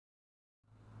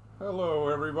Hello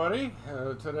everybody.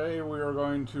 Today we are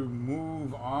going to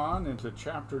move on into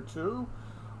chapter 2,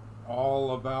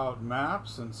 all about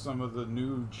maps and some of the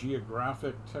new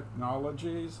geographic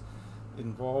technologies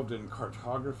involved in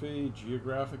cartography,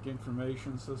 geographic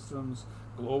information systems,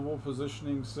 global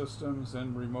positioning systems,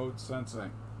 and remote sensing.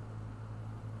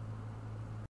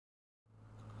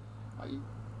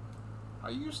 I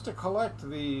used to collect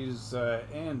these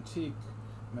antique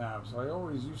maps. I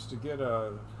always used to get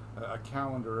a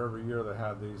calendar every year that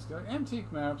had these. Antique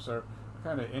maps are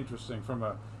kind of interesting from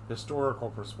a historical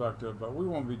perspective, but we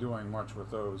won't be doing much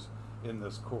with those in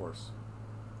this course.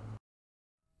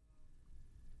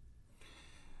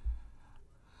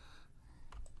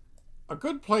 A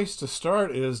good place to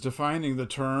start is defining the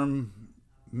term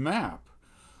map.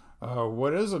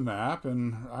 What is a map?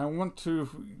 And I want to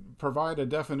provide a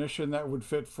definition that would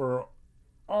fit for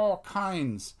all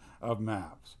kinds of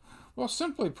maps. Well,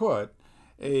 simply put,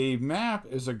 a map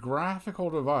is a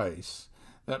graphical device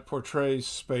that portrays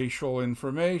spatial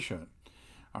information.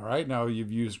 All right, now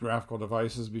you've used graphical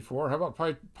devices before. How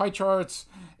about pie charts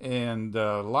and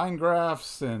line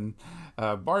graphs and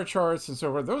bar charts and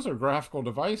so forth? Those are graphical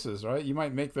devices, right? You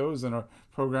might make those in a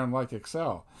program like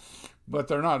Excel. But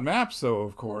they're not maps, though,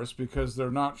 of course, because they're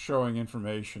not showing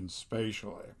information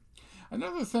spatially.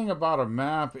 Another thing about a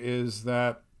map is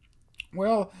that,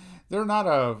 well, they're not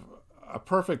a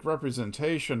perfect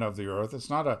representation of the Earth. It's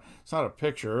not a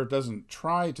picture. It doesn't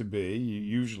try to be,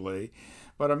 usually.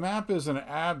 But a map is an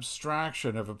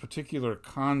abstraction of a particular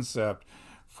concept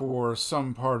for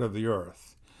some part of the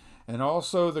Earth. And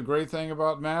also, the great thing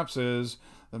about maps is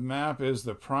the map is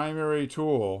the primary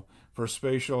tool for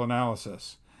spatial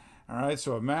analysis. All right,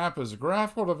 so a map is a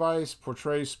graphical device,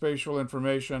 portrays spatial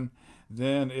information,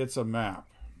 then it's a map.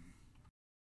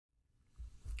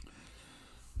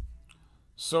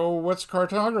 So what's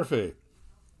cartography?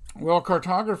 Well,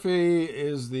 cartography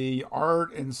is the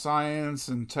art and science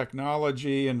and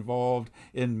technology involved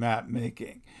in map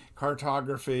making.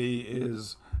 Cartography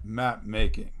is map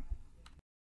making.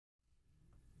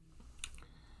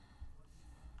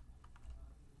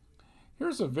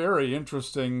 Here's a very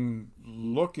interesting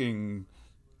looking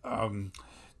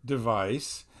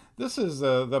device. This is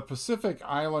the Pacific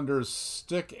Islanders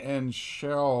stick and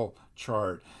shell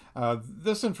chart.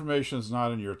 This information is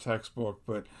not in your textbook,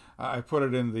 but I put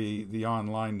it in the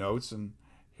online notes, and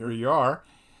here you are.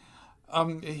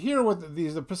 Here with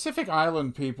the Pacific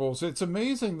Island peoples, it's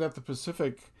amazing that the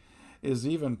Pacific is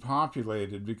even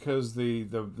populated, because the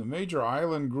major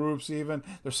island groups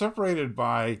they're separated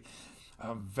by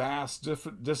vast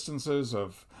distances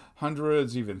of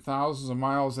hundreds, even thousands of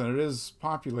miles, and it is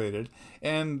populated.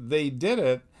 And they did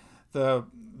it.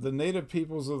 The native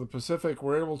peoples of the Pacific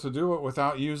were able to do it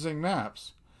without using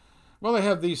maps. Well, they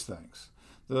have these things,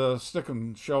 the stick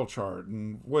and shell chart.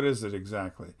 And what is it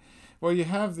exactly? Well, you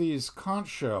have these conch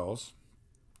shells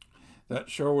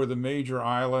that show where the major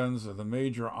islands or the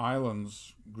major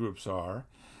islands groups are.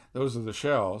 Those are the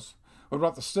shells. What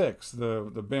about the sticks,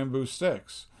 the bamboo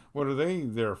sticks? What are they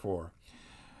there for?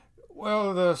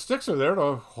 Well, the sticks are there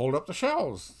to hold up the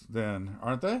shells then,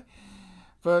 aren't they?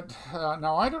 But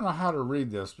now I don't know how to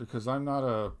read this because I'm not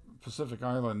a Pacific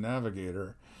Island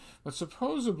navigator, but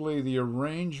supposedly the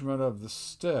arrangement of the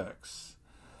sticks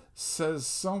says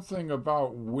something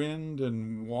about wind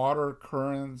and water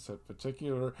currents at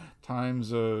particular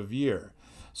times of year.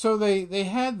 So they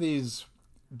had these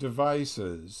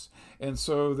devices, and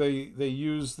so they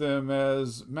used them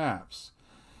as maps.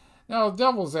 Now,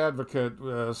 devil's advocate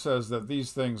says that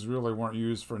these things really weren't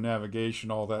used for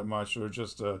navigation all that much. They're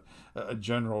just a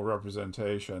general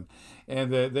representation.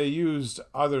 And they used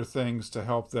other things to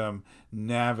help them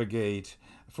navigate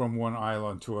from one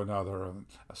island to another,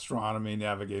 astronomy,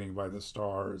 navigating by the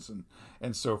stars,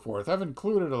 and so forth. I've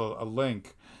included a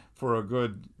link for a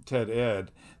good TED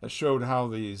Ed that showed how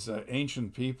these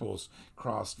ancient peoples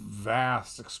crossed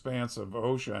vast expanse of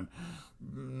ocean,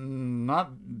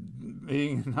 not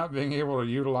being able to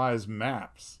utilize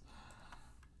maps.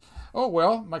 Oh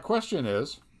well, my question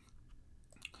is,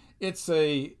 it's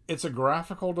a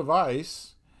graphical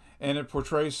device and it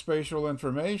portrays spatial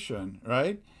information,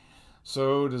 right?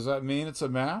 So does that mean it's a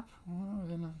map?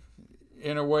 Well,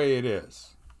 in a way it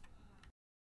is.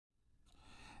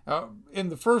 In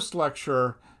the first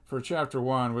lecture for chapter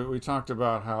 1, we talked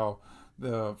about how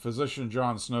the physician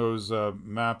John Snow's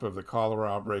map of the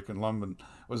cholera outbreak in London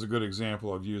was a good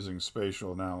example of using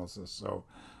spatial analysis, so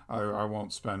I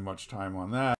won't spend much time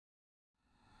on that.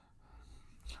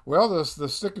 Well, the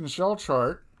stick and shell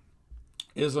chart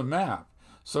is a map.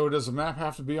 So does a map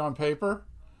have to be on paper?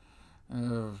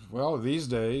 Well, these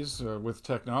days, with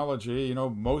technology,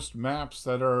 most maps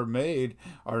that are made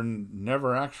are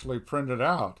never actually printed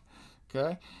out.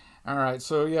 Okay? All right,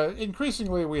 so yeah,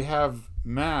 increasingly we have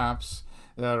maps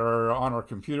that are on our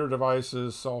computer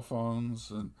devices, cell phones,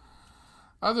 and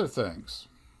other things.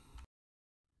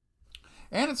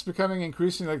 And it's becoming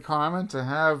increasingly common to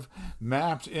have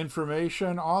mapped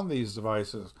information on these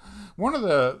devices. One of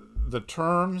the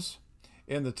terms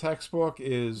in the textbook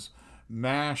is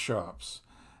mashups.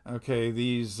 Okay,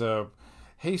 these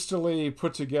hastily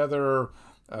put together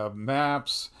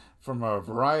maps from a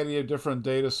variety of different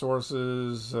data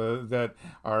sources that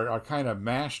are kind of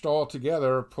mashed all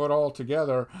together, put all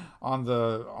together on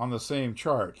the same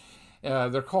chart.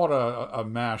 They're called a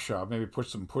mashup. Maybe put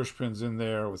some push pins in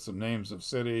there with some names of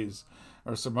cities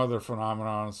or some other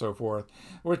phenomenon and so forth,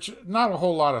 which not a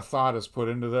whole lot of thought is put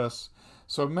into this.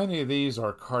 So many of these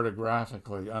are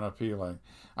cartographically unappealing.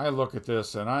 I look at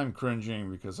this and I'm cringing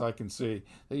because I can see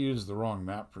they used the wrong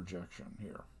map projection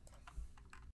here.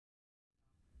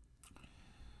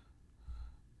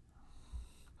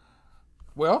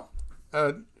 Well,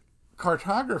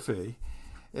 cartography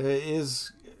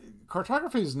is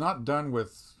cartography is not done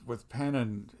with pen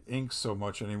and ink so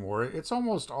much anymore. It's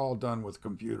almost all done with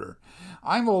computer.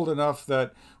 I'm old enough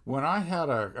that when I had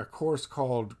a course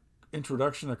called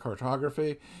Introduction to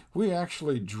Cartography, we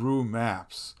actually drew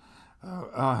maps.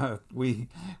 We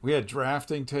had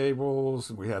drafting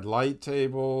tables, we had light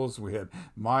tables, we had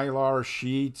mylar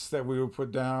sheets that we would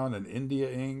put down and India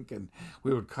ink, and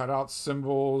we would cut out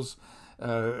symbols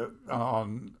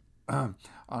on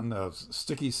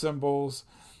sticky symbols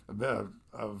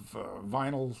of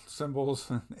vinyl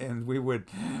symbols, and we would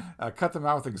cut them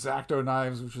out with X-Acto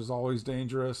knives, which was always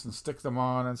dangerous, and stick them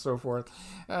on and so forth.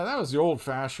 That was the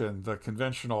old-fashioned, the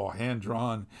conventional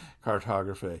hand-drawn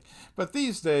cartography. But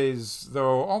these days,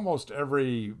 though, almost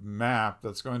every map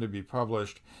that's going to be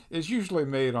published is usually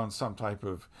made on some type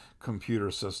of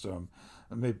computer system,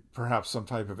 maybe perhaps some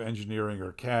type of engineering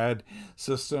or CAD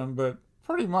system, but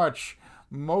pretty much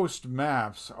most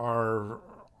maps are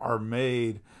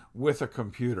made with a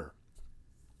computer.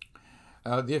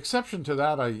 The exception to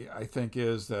that, I think,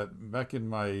 is that back in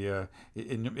my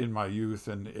in my youth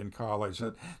and in college,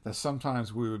 that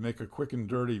sometimes we would make a quick and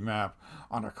dirty map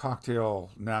on a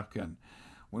cocktail napkin.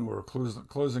 When we were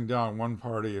closing down one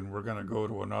party and we're going to go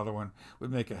to another one,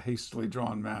 we'd make a hastily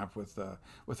drawn map with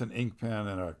an ink pen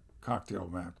and a cocktail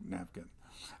napkin.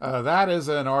 That is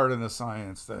an art and a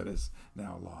science that is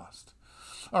now lost.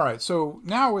 All right, so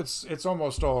now it's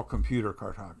almost all computer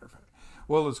cartography.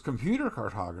 Well, is computer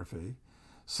cartography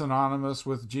synonymous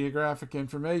with geographic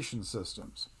information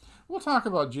systems? We'll talk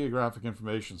about geographic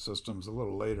information systems a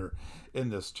little later in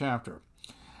this chapter.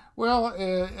 Well,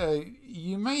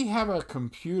 you may have a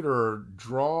computer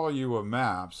draw you a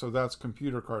map, so that's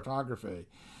computer cartography.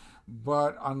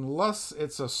 But unless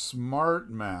it's a smart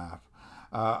map,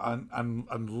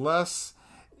 unless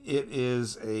it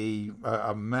is a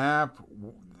map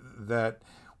that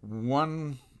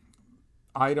one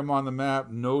item on the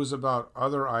map knows about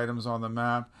other items on the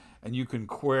map, and you can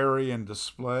query and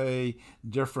display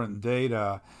different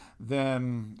data,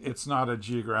 then it's not a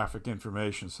geographic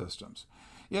information systems.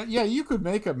 Yeah, you could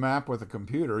make a map with a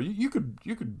computer. You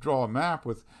could draw a map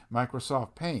with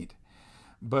Microsoft Paint,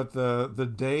 but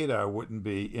the data wouldn't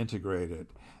be integrated.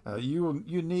 You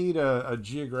need a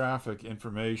geographic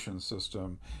information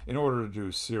system in order to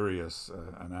do serious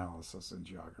analysis in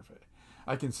geography.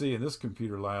 I can see in this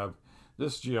computer lab,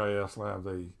 this GIS lab,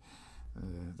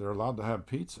 they're allowed to have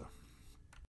pizza.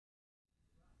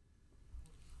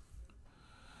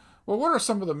 Well, what are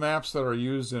some of the maps that are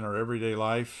used in our everyday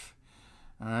life?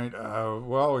 All right.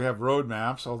 Well, we have road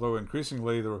maps, although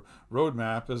increasingly the road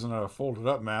map isn't a folded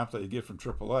up map that you get from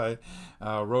AAA.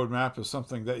 Road map is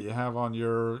something that you have on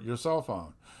your cell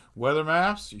phone. Weather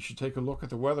maps, you should take a look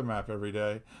at the weather map every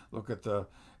day. Look at the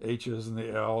H's and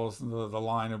the L's and the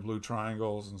line of blue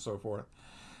triangles and so forth.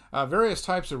 Various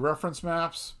types of reference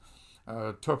maps,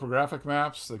 topographic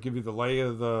maps that give you the lay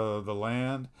of the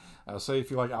land. Say if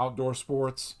you like outdoor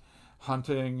sports,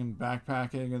 hunting and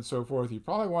backpacking and so forth, you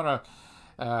probably want to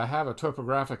have a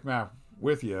topographic map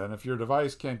with you, and if your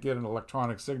device can't get an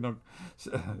electronic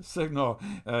signal,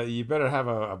 you better have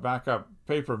a backup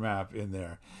paper map in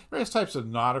there. Various types of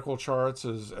nautical charts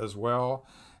as well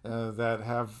that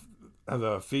have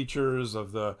the features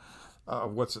of the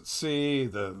what's at sea,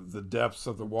 the depths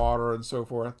of the water, and so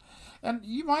forth. And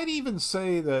you might even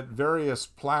say that various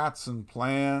plats and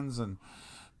plans and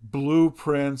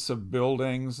blueprints of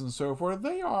buildings and so forth,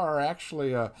 they are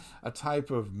actually a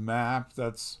type of map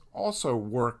that's also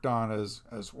worked on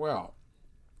as well.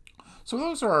 So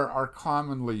those are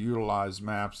commonly utilized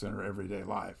maps in our everyday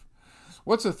life.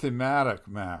 What's a thematic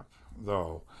map,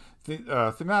 though?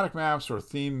 Thematic maps or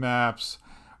theme maps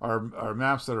are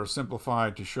maps that are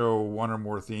simplified to show one or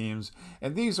more themes,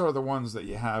 and these are the ones that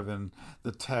you have in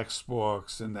the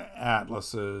textbooks and the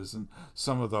atlases, and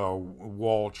some of the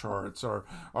wall charts are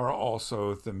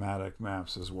also thematic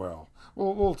maps as well.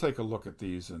 We'll take a look at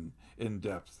these in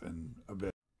depth in a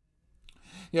bit.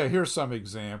 Yeah, here's some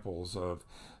examples of,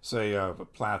 say,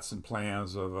 plats and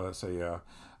plans of, say,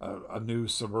 a new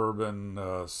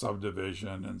suburban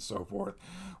subdivision and so forth.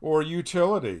 Or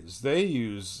utilities. They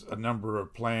use a number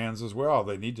of plans as well.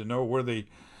 They need to know where the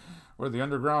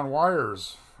underground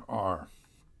wires are.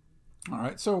 All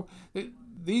right, so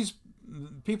these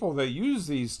people that use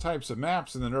these types of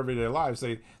maps in their everyday lives,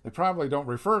 they probably don't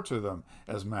refer to them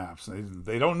as maps.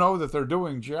 They don't know that they're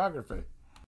doing geography.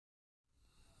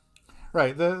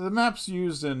 Right, the maps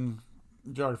used in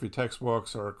geography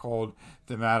textbooks are called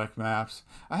thematic maps.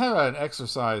 I have an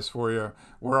exercise for you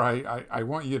where I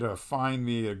want you to find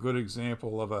me a good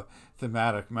example of a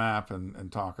thematic map and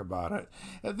talk about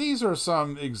it. These are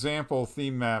some example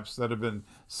theme maps that have been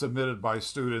submitted by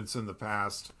students in the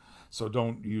past, so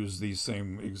don't use these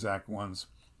same exact ones.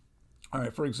 All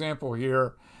right, for example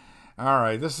here, all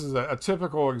right, this is a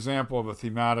typical example of a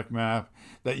thematic map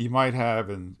that you might have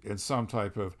in some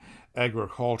type of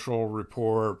agricultural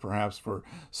report, perhaps for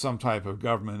some type of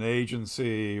government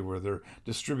agency where they're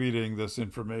distributing this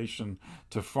information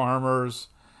to farmers.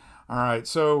 All right,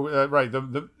 so right,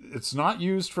 it's not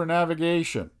used for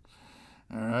navigation.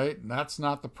 All right, and that's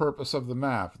not the purpose of the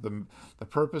map. The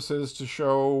purpose is to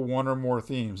show one or more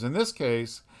themes. In this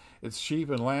case, it's sheep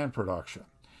and land production.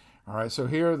 All right, so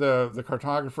here the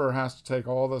cartographer has to take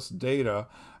all this data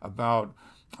about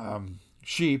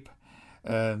sheep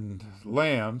and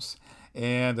lambs,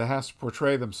 and it has to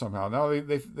portray them somehow. Now,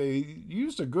 they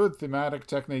used a good thematic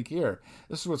technique here.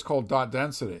 This is what's called dot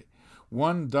density.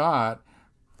 One dot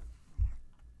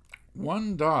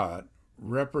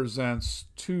represents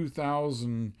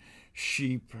 2,000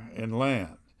 sheep and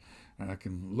lamb.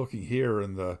 And looking here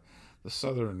in the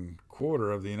southern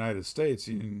quarter of the United States,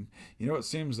 you know, it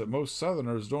seems that most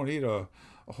Southerners don't eat a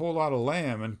whole lot of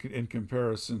lamb in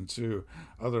comparison to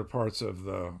other parts of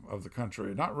the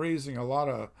country. Not raising a lot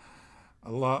of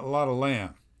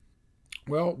lamb.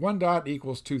 Well, one dot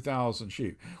equals 2,000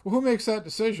 sheep. Well, who makes that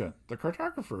decision? The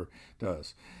cartographer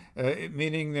does.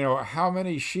 Meaning, you know, how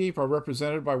many sheep are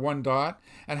represented by one dot,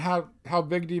 and how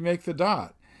big do you make the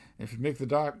dot? If you make the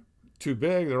dot too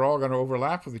big, they're all going to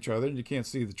overlap with each other, and you can't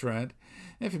see the trend.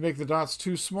 And if you make the dots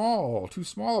too small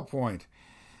a point,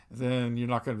 then you're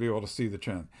not going to be able to see the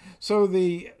trend. So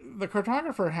the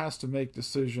cartographer has to make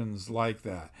decisions like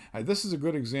that. This is a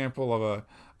good example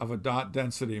of a dot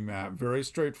density map. Very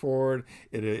straightforward.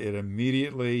 It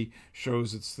immediately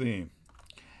shows its theme.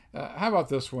 How about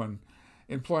this one?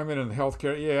 Employment in the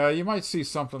healthcare. Yeah, you might see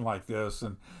something like this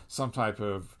in some type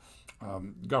of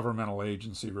governmental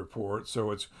agency report.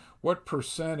 So it's what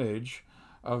percentage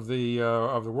of the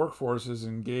workforce is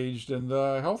engaged in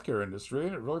the healthcare industry,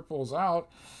 and it really pulls out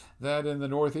that in the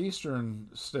northeastern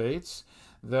states,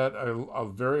 that a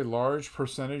very large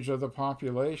percentage of the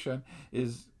population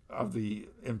of the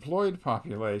employed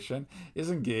population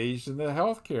is engaged in the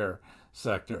healthcare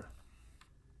sector.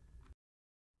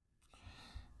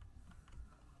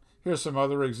 Here's some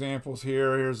other examples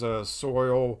here. Here's a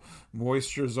soil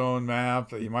moisture zone map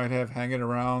that you might have hanging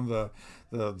around the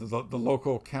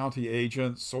local county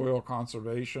agent soil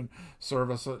conservation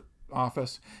service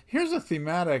office. Here's a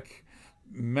thematic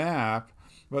map,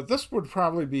 but this would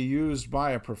probably be used by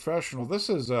a professional. This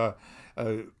is a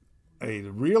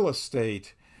real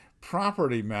estate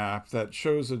property map that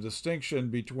shows a distinction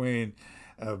between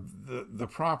the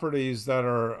properties that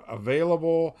are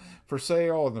available for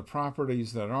sale and the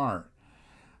properties that aren't.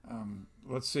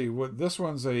 Let's see, this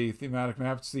one's a thematic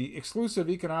map. It's the exclusive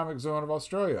economic zone of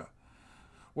Australia.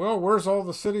 Well, where's all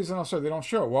the cities in Australia? They don't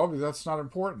show. Well, that's not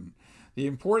important. The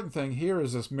important thing here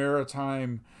is this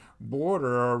maritime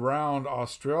border around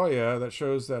Australia that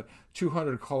shows that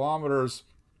 200 kilometers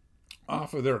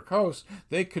off of their coast,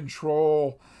 they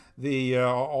control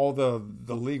all the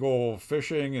legal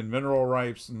fishing and mineral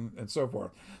rights and so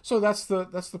forth. So that's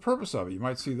the purpose of it. You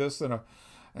might see this in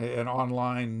an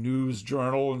online news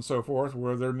journal and so forth,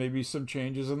 where there may be some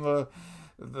changes in the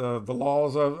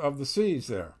laws of the seas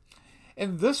there.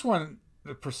 And this one,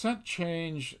 the percent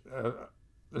change,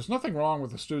 there's nothing wrong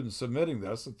with the students submitting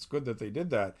this. It's good that they did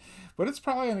that. But it's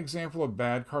probably an example of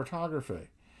bad cartography.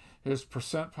 Here's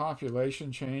percent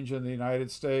population change in the United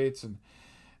States, and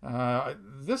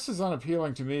This is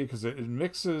unappealing to me because it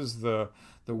mixes the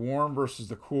warm versus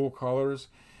the cool colors.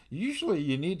 Usually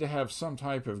you need to have some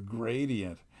type of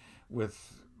gradient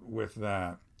with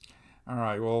that. All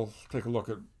right, we'll take a look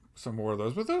at some more of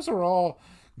those. But those are all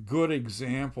good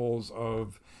examples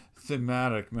of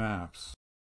thematic maps.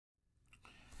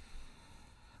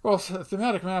 Well,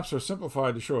 thematic maps are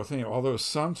simplified to show a theme, although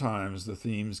sometimes the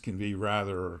themes can be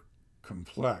rather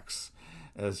complex,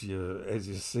 as you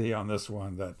see on this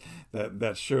one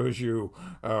that shows you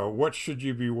what should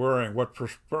you be wearing, what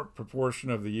proportion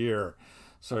of the year.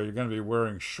 So you're going to be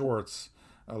wearing shorts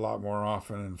a lot more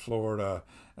often in Florida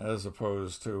as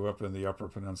opposed to up in the Upper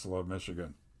Peninsula of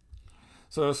Michigan.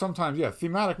 So sometimes, yeah,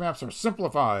 thematic maps are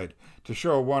simplified to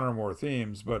show one or more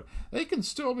themes, but they can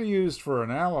still be used for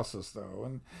analysis, though,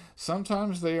 and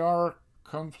sometimes they are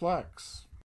complex.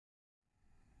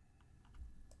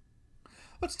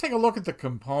 Let's take a look at the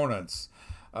components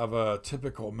of a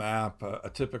typical map, a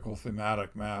typical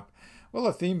thematic map. Well,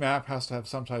 a theme map has to have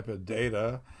some type of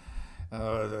data.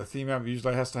 The theme map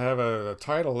usually has to have a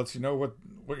title, lets you know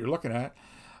what you're looking at.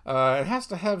 It has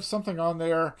to have something on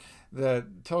there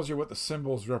that tells you what the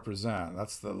symbols represent.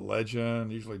 That's the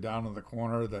legend, usually down in the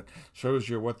corner, that shows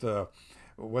you what the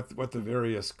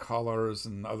various colors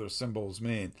and other symbols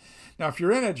mean. Now, if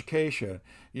you're in education,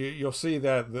 you'll see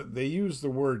that they use the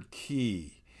word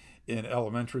key in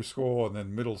elementary school, and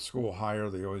then middle school higher,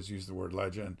 they always use the word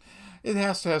legend. It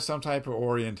has to have some type of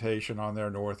orientation on their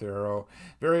north arrow,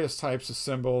 various types of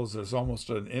symbols. There's almost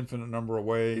an infinite number of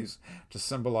ways to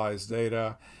symbolize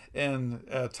data. And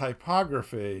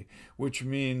typography, which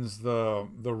means the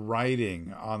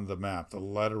writing on the map, the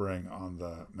lettering on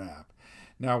the map.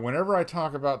 Now, whenever I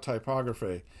talk about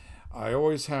typography, I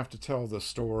always have to tell the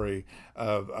story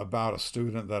about a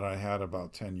student that I had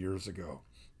about 10 years ago.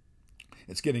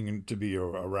 It's getting to be a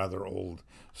rather old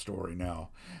story now.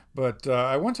 But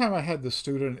one time I had this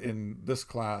student in this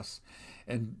class,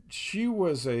 and she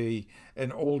was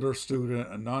an older student,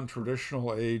 a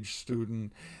non-traditional age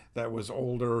student that was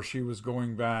older. She was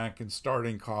going back and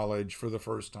starting college for the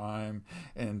first time,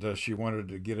 and she wanted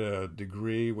to get a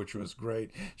degree, which was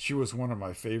great. She was one of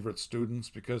my favorite students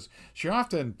because she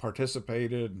often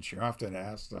participated and she often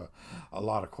asked a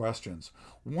lot of questions.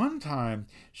 One time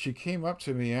she came up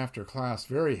to me after class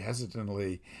very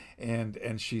hesitantly,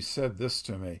 and she said this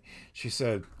to me. She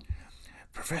said,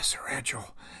 "Professor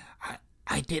Edgell,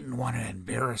 I didn't want to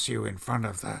embarrass you in front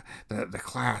of the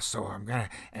class, so I'm going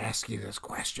to ask you this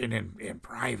question in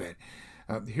private."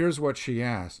 Here's what she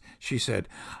asked. She said,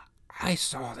 "I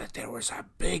saw that there was a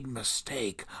big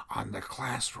mistake on the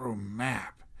classroom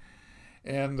map."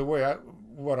 And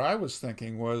what I was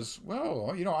thinking was,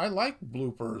 well, I like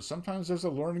bloopers. Sometimes there's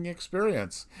a learning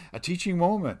experience, a teaching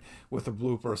moment with a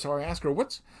blooper. So I asked her,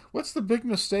 what's the big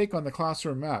mistake on the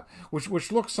classroom map?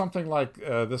 Which looks something like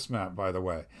this map, by the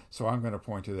way. So I'm going to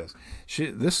point to this.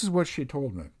 This is what she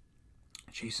told me.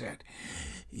 She said,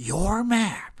 "Your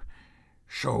map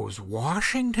shows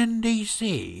Washington,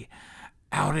 D.C.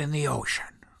 out in the ocean."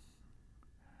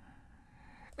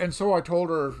 And so I told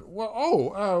her,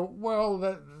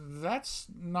 that's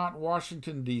not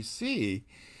Washington, D.C.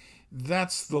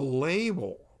 That's the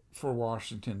label for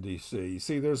Washington, D.C. You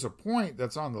see, there's a point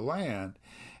that's on the land,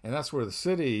 and that's where the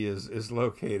city is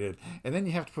located. And then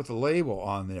you have to put the label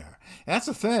on there. And that's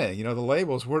the thing, the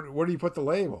labels, where do you put the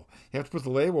label? You have to put the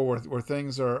label where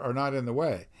things are not in the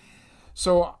way.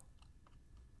 So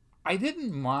I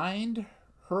didn't mind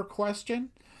her question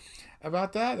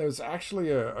about that. It was actually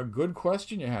a good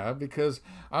question you have, because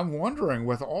I'm wondering,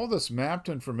 with all this mapped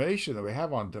information that we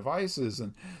have on devices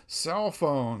and cell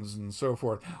phones and so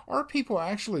forth, are people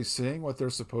actually seeing what they're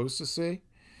supposed to see?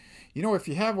 If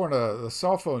you have one of the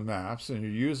cell phone maps and you're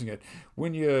using it,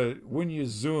 when you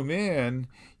zoom in,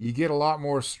 you get a lot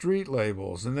more street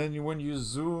labels, and then when you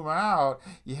zoom out,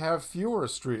 you have fewer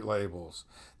street labels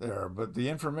there. But the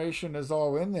information is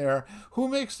all in there. Who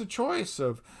makes the choice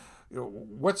of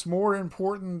what's more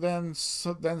important than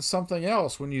something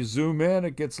else? When you zoom in,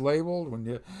 it gets labeled.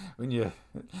 When you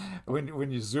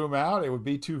zoom out, it would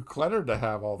be too cluttered to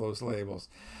have all those labels.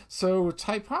 So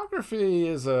typography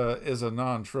is a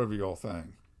non-trivial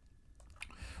thing.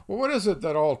 Well, what is it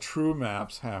that all true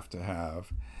maps have to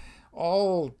have?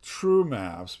 All true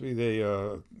maps, be they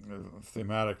a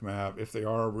thematic map, if they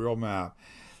are a real map,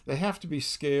 they have to be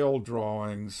scale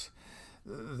drawings.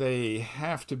 They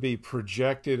have to be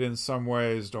projected in some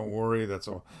ways. Don't worry, that's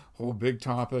a whole big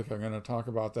topic. I'm going to talk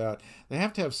about that. They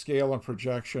have to have scale and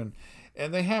projection,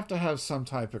 and they have to have some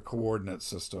type of coordinate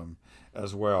system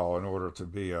as well in order to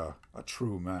be a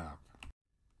true map.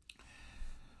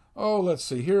 Oh, let's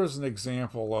see. Here's an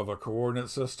example of a coordinate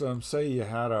system. Say you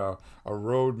had a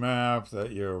road map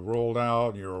that you rolled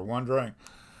out and you were wondering,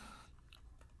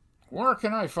 where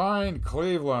can I find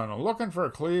Cleveland? I'm looking for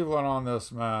Cleveland on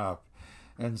this map.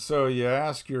 And so you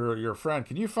ask your friend,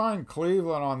 can you find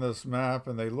Cleveland on this map?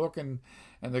 And they look and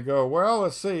they go, well,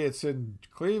 let's see, it's in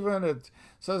Cleveland. It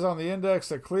says on the index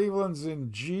that Cleveland's in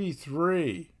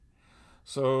G3.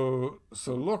 So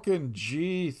look in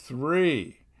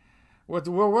G3. What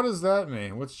does that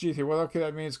mean? What's G3? Well, okay,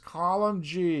 that means column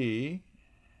G,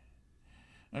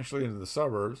 actually into the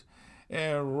suburbs,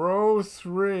 and row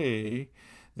 3.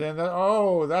 Then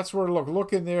that's where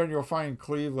look in there, and you'll find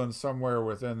Cleveland somewhere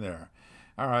within there.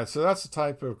 All right, so that's the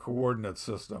type of coordinate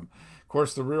system. Of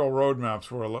course, the real road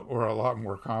maps were a lot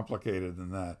more complicated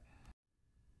than that.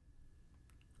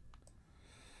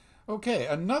 Okay,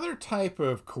 another type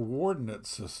of coordinate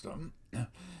system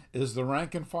is the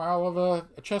rank and file of a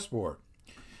chessboard.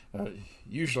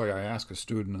 Usually I ask a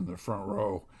student in the front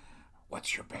row,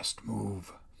 what's your best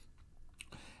move?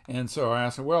 And so I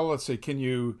ask them, well, let's see,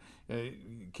 can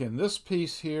this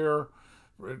piece here,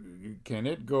 can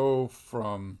it go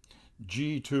from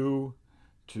G2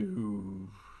 to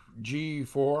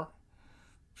G4?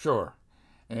 Sure.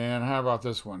 And how about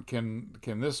this one? Can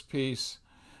this piece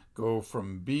go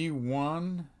from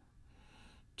B1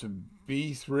 to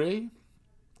B3?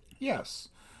 Yes.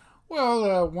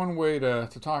 Well, one way to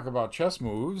talk about chess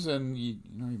moves, and you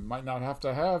might not have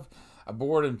to have a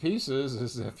board and pieces,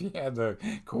 is if you had the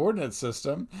coordinate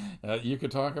system, you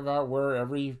could talk about where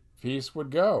every piece would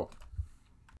go.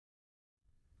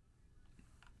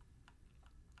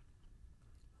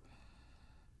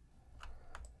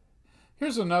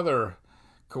 Here's another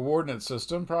coordinate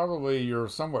system, probably you're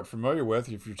somewhat familiar with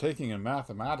if you're taking a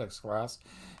mathematics class.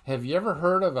 Have you ever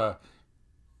heard of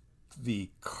the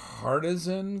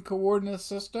Cartesian coordinate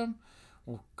system?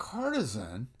 Well,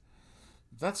 Cartesian,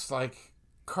 that's like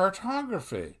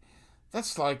cartography.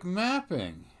 That's like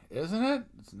mapping, isn't it?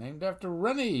 It's named after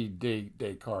René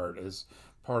Descartes as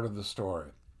part of the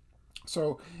story.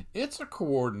 So it's a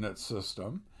coordinate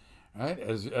system, right?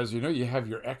 As you know, you have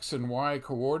your x and y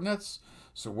coordinates.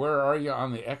 So where are you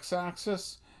on the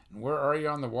x-axis and where are you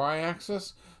on the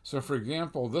y-axis? So for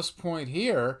example, this point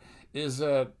here is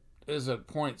at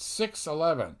point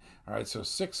 611. All right, so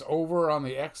 6 over on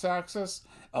the x-axis,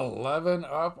 11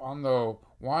 up on the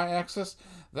y-axis.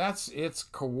 That's its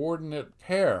coordinate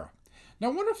pair.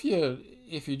 Now, what if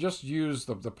you just use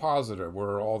the positive,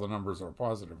 where all the numbers are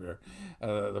positive here,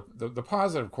 the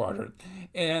positive quadrant,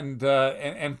 and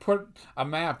put a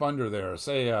map under there,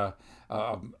 say a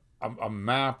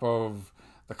map of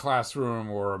the classroom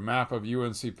or a map of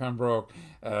UNC Pembroke,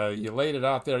 you laid it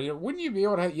out there, wouldn't you be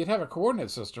able to you'd have a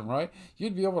coordinate system, right?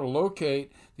 You'd be able to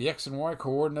locate the x and y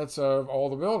coordinates of all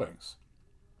the buildings.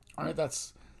 All right,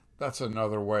 that's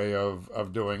another way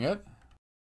of doing it.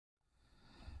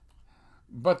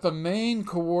 But the main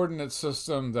coordinate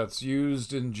system that's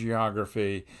used in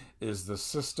geography is the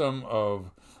system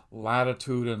of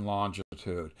latitude and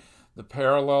longitude, the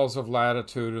parallels of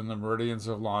latitude and the meridians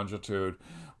of longitude,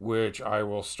 which I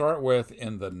will start with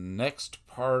in the next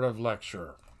part of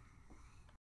lecture.